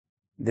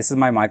This is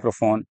my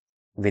microphone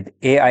with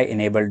AI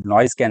enabled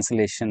noise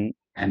cancellation,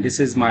 and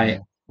this is my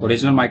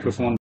original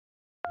microphone.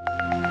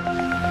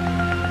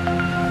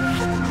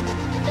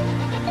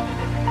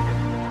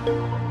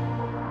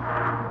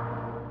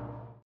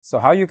 So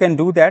how you can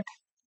do that?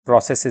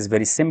 Process is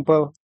very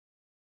simple.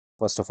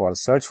 First of all,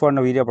 search for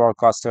Nvidia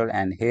Broadcaster,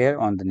 and here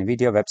on the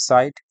Nvidia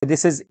website,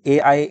 this is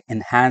AI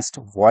enhanced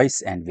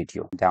voice and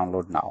video.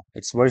 Download now.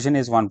 Its version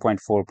is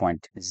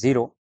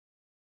 1.4.0.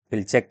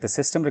 We'll check the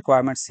system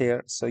requirements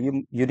here. So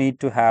you need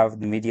to have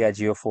the Nvidia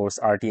GeForce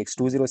RTX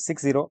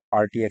 2060,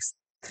 RTX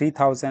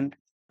 3000,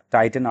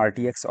 Titan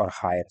RTX or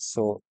higher.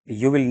 So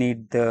you will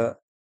need the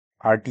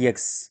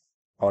RTX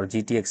or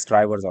GTX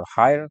drivers or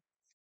higher.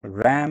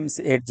 RAMs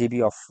 8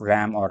 GB of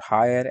RAM or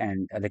higher,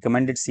 and a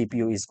recommended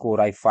CPU is Core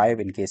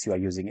i5 in case you are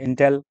using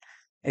Intel.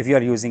 If you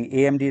are using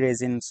AMD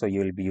Ryzen, so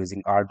you will be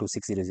using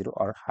R2600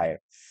 or higher.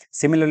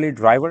 Similarly,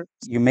 driver,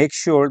 you make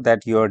sure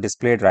that your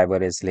display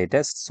driver is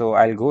latest. So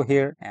I'll go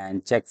here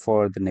and check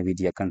for the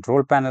Nvidia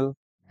control panel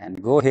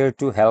and go here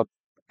to help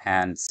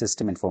and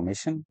system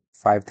information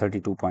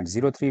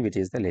 532.03, which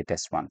is the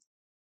latest one.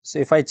 So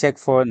if I check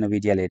for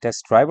Nvidia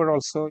latest driver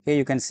also, here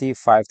you can see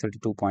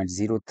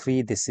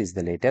 532.03. This is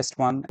the latest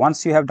one.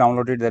 Once you have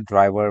downloaded the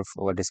driver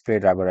for display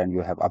driver and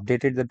you have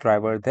updated the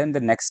driver, then the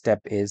next step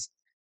is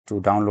to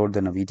download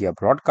the Nvidia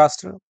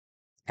Broadcaster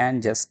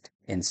and just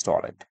install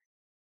it.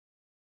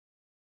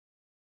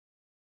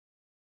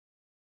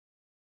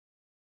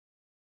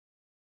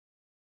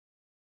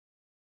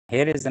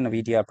 Here is the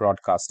Nvidia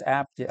Broadcast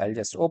app. I'll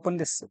just open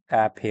this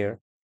app here.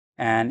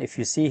 And if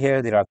you see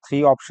here, there are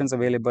three options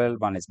available.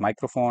 One is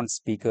microphone,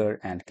 speaker,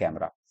 and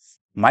camera.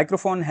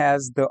 Microphone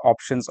has the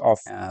options of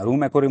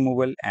room echo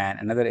removal, and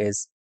another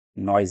is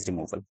noise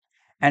removal.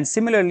 And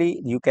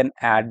similarly, you can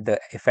add the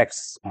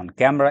effects on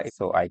camera.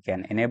 So I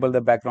can enable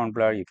the background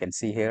blur, you can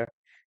see here.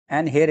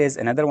 And here is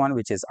another one,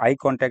 which is eye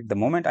contact. The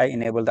moment I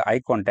enable the eye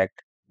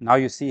contact, now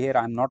you see here,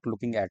 I'm not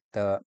looking at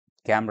the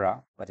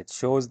camera, but it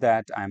shows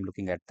that I'm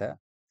looking at the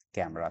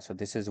camera. So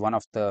this is one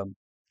of the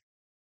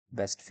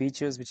best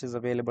features which is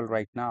available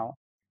right now.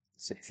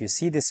 So if you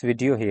see this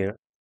video here,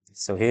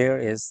 so here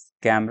is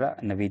camera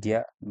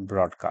Nvidia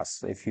Broadcast.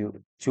 So if you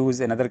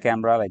choose another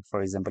camera, like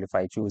for example, if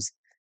I choose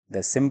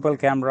the simple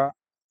camera,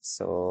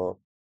 so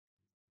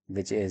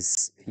which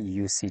is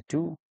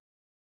UC2,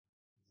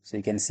 so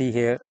you can see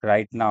here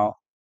right now,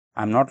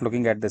 I'm not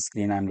looking at the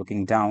screen, I'm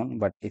looking down.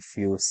 But if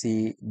you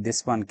see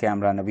this one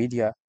camera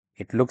Nvidia,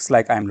 it looks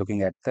like I'm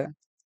looking at the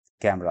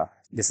camera.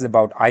 This is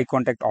about eye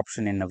contact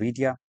option in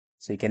Nvidia.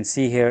 So you can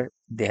see here,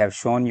 they have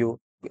shown you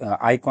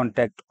eye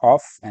contact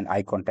off and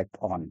eye contact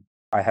on.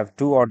 I have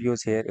two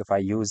audios here. If I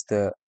use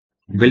the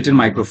built-in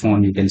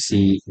microphone, you can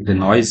see the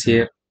noise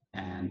here.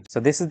 And so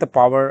this is the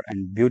power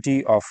and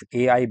beauty of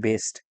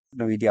AI-based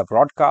Nvidia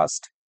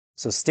Broadcast.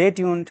 So stay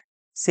tuned.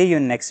 See you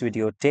in next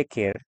video. Take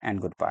care and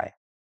goodbye.